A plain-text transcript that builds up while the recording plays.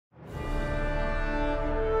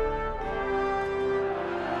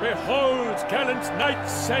Behold, gallant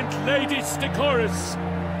knights and ladies decorous,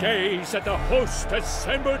 gaze at the host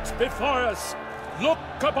assembled before us. Look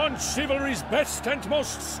upon chivalry's best and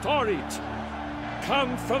most storied.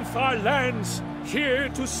 Come from far lands, here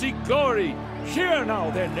to seek glory. Hear now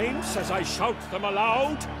their names as I shout them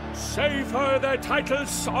aloud. Savor their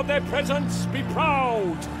titles, of their presence be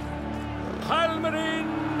proud.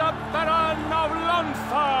 Halmarin, the Baron of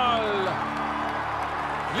Lonfal.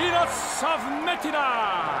 Linus of Metina,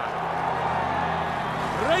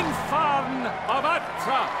 Rainfarn of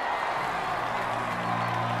Atra,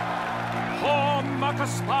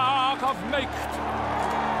 Hormakaspark of Meikt,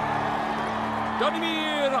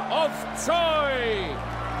 Donimir of Troy,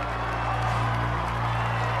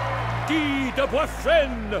 Guy de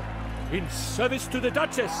Boisfren, in service to the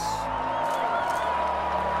Duchess,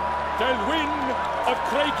 Delwyn of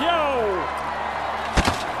Craighiau,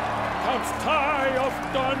 Count Tai of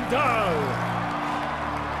Dondal,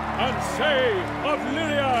 Ansay of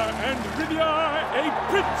Lyria and Rivia a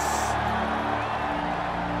prince,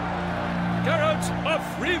 Geralt of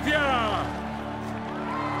Rivia.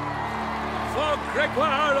 For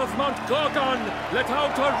Gregoire of Montgorgon, let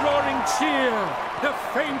out a roaring cheer, the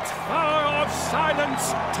faint flower of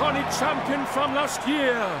silence, Tourney champion from last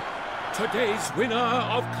year. Today's winner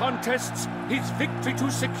of contests, his victory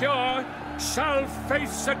to secure, shall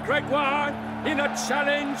face a Gregoire in a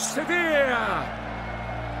challenge severe.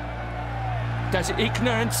 Does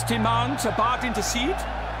ignorance demand a bard intercede?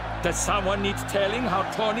 Does someone need telling how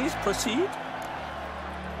tourneys proceed?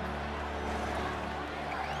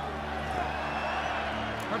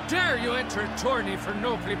 How dare you enter a tourney for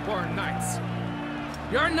nobly born knights?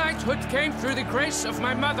 Your knighthood came through the grace of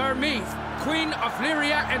my mother Meath, Queen of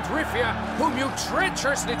Lyria and Rivia, whom you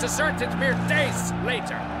treacherously deserted mere days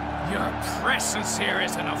later. Your presence here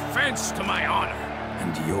is an offense to my honor.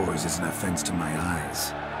 And yours is an offense to my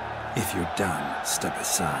eyes. If you're done, step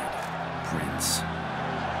aside, Prince.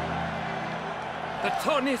 The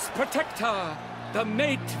tourney's protector, the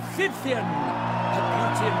mate Vivian. Her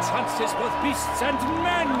beauty entrances both beasts and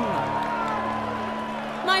men.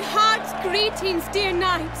 My heart's greetings, dear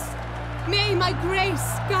knights. May my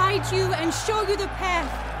grace guide you and show you the path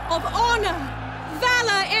of honor,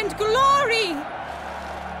 valor, and glory.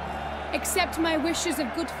 Accept my wishes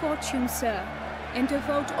of good fortune, sir, and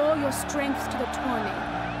devote all your strength to the tourney,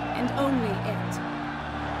 and only it.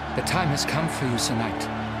 The time has come for you, Sir Knight.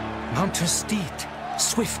 Mount your steed.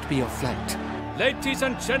 Swift be your flight. Ladies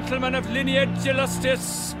and gentlemen of lineage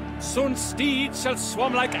illustrious, soon steeds shall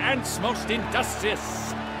swarm like ants most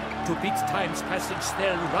industrious. To beat time's passage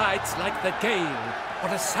they'll ride like the gale.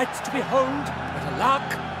 What a sight to behold, what a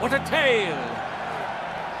lark, what a tale!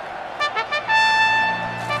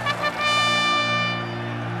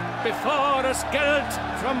 Before us Geralt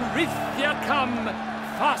from Rithia come,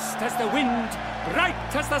 fast as the wind,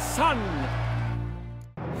 bright as the sun.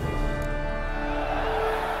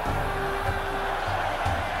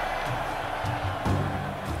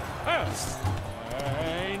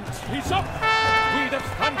 And he's up! With a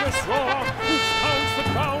thunderous roar, who pounds the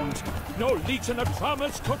ground. No legion of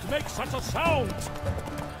drummers could make such a sound.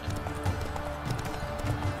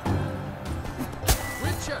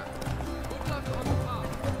 Witcher, good luck on the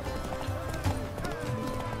path.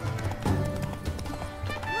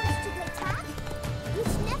 Wants to attack? You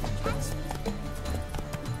should never catch me.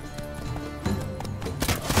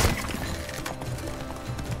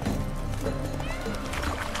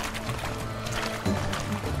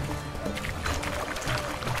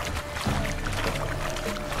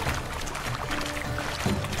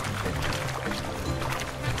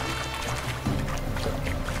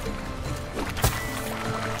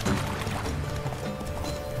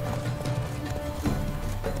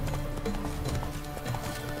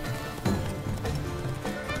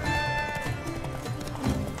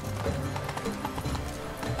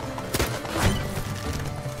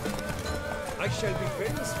 I shall be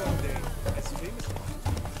famous one day, as famous one.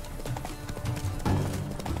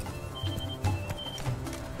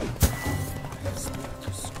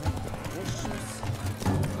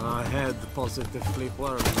 I had positively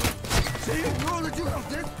worried. See, you're the Duke of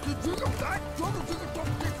this, the Duke of that, you're the Duke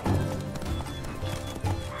of this.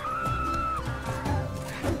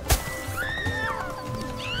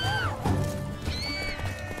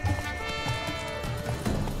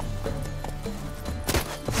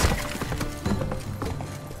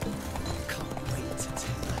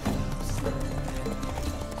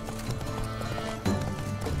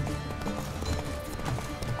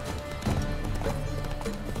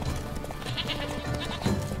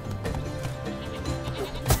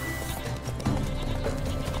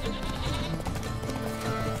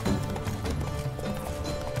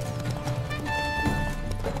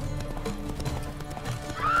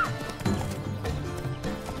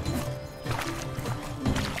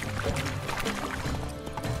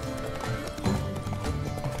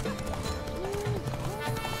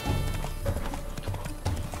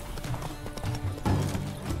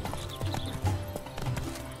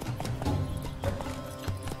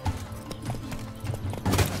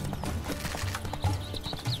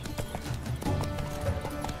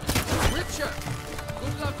 Archer,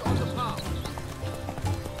 good luck on the path.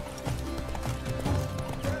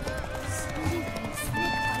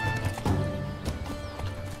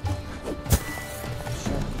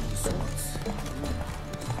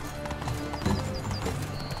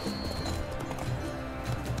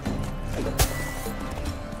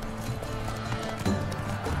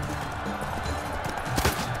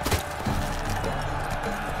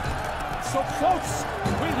 So close!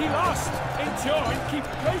 Will he last? Endure and keep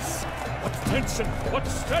pace? What tension, what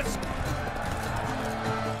stress!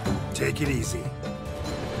 Take it easy.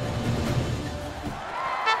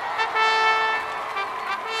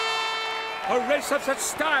 A race of such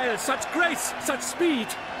style, such grace, such speed.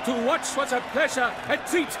 To watch was a pleasure, a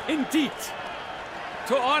treat indeed.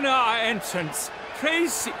 To honor our entrance,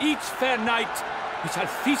 praise each fair knight. We shall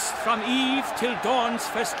feast from eve till dawn's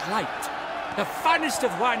first light. The finest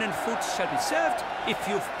of wine and fruit shall be served. If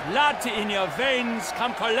you've blood in your veins,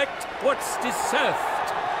 come collect what's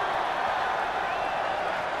deserved.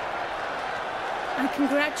 I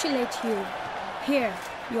congratulate you. Here,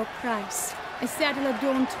 your price. A saddle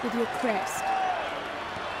adorned with your crest.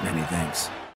 Many thanks.